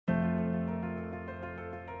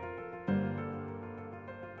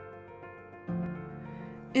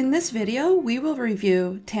In this video, we will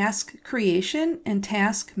review task creation and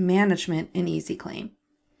task management in EZClaim.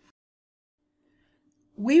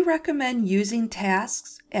 We recommend using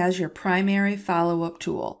tasks as your primary follow-up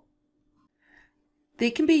tool. They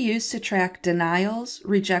can be used to track denials,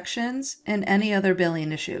 rejections, and any other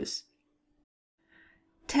billing issues.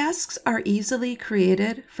 Tasks are easily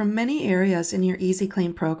created from many areas in your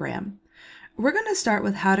EZClaim program. We're going to start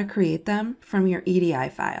with how to create them from your EDI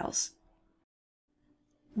files.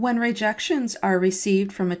 When rejections are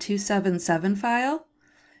received from a 277 file,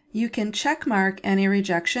 you can checkmark any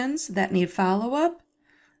rejections that need follow-up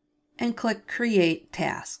and click Create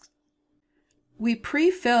Tasks. We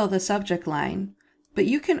pre-fill the subject line, but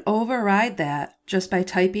you can override that just by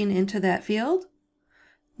typing into that field.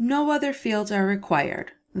 No other fields are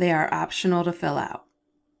required. They are optional to fill out.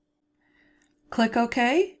 Click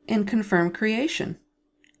OK and confirm creation.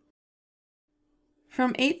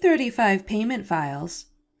 From 835 payment files,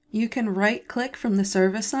 you can right-click from the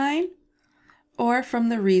service line or from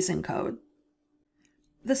the reason code.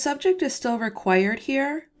 The subject is still required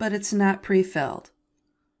here, but it's not pre-filled.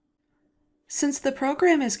 Since the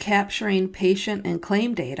program is capturing patient and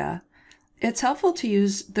claim data, it's helpful to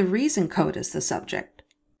use the reason code as the subject.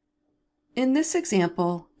 In this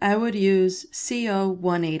example, I would use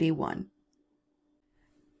CO181.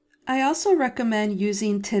 I also recommend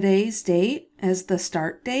using today's date as the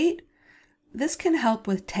start date. This can help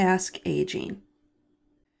with task aging.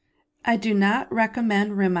 I do not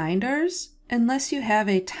recommend reminders unless you have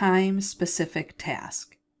a time-specific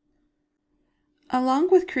task. Along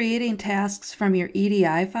with creating tasks from your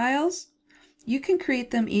EDI files, you can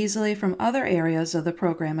create them easily from other areas of the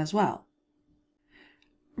program as well.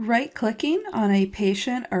 Right-clicking on a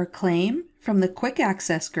patient or claim from the Quick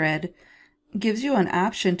Access grid gives you an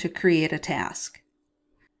option to create a task.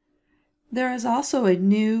 There is also a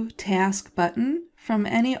New Task button from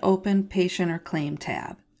any open patient or claim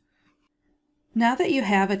tab. Now that you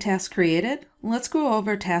have a task created, let's go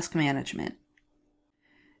over task management.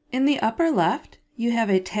 In the upper left, you have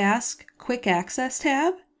a Task Quick Access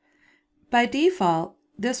tab. By default,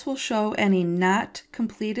 this will show any not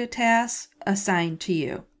completed tasks assigned to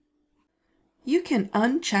you. You can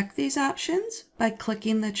uncheck these options by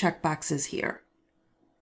clicking the checkboxes here.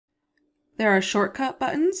 There are shortcut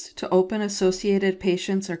buttons to open associated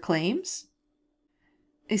patients or claims.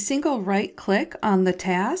 A single right-click on the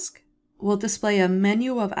task will display a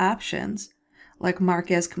menu of options like Mark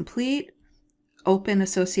as Complete, Open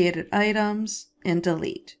Associated Items, and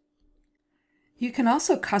Delete. You can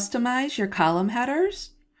also customize your column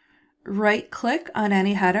headers. Right-click on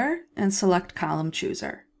any header and select Column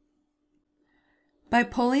Chooser. By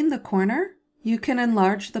pulling the corner, you can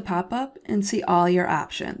enlarge the pop-up and see all your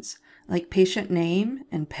options, like patient name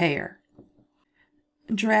and payer.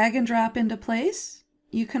 Drag and drop into place.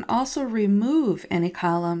 You can also remove any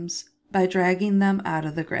columns by dragging them out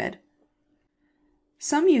of the grid.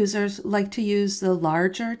 Some users like to use the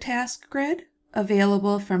larger task grid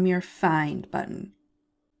available from your Find button.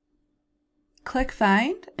 Click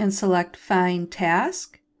Find and select Find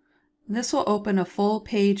Task. This will open a full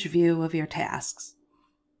page view of your tasks.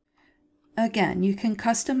 Again, you can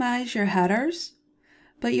customize your headers,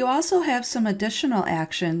 but you also have some additional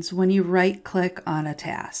actions when you right-click on a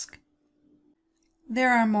task.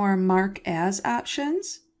 There are more Mark As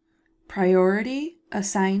options, Priority,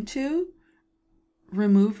 Assign To,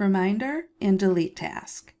 Remove Reminder, and Delete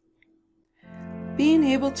Task. Being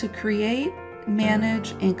able to create,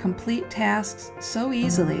 manage, and complete tasks so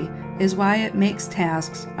easily is why it makes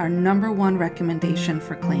tasks our #1 recommendation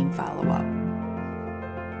for claim follow-up.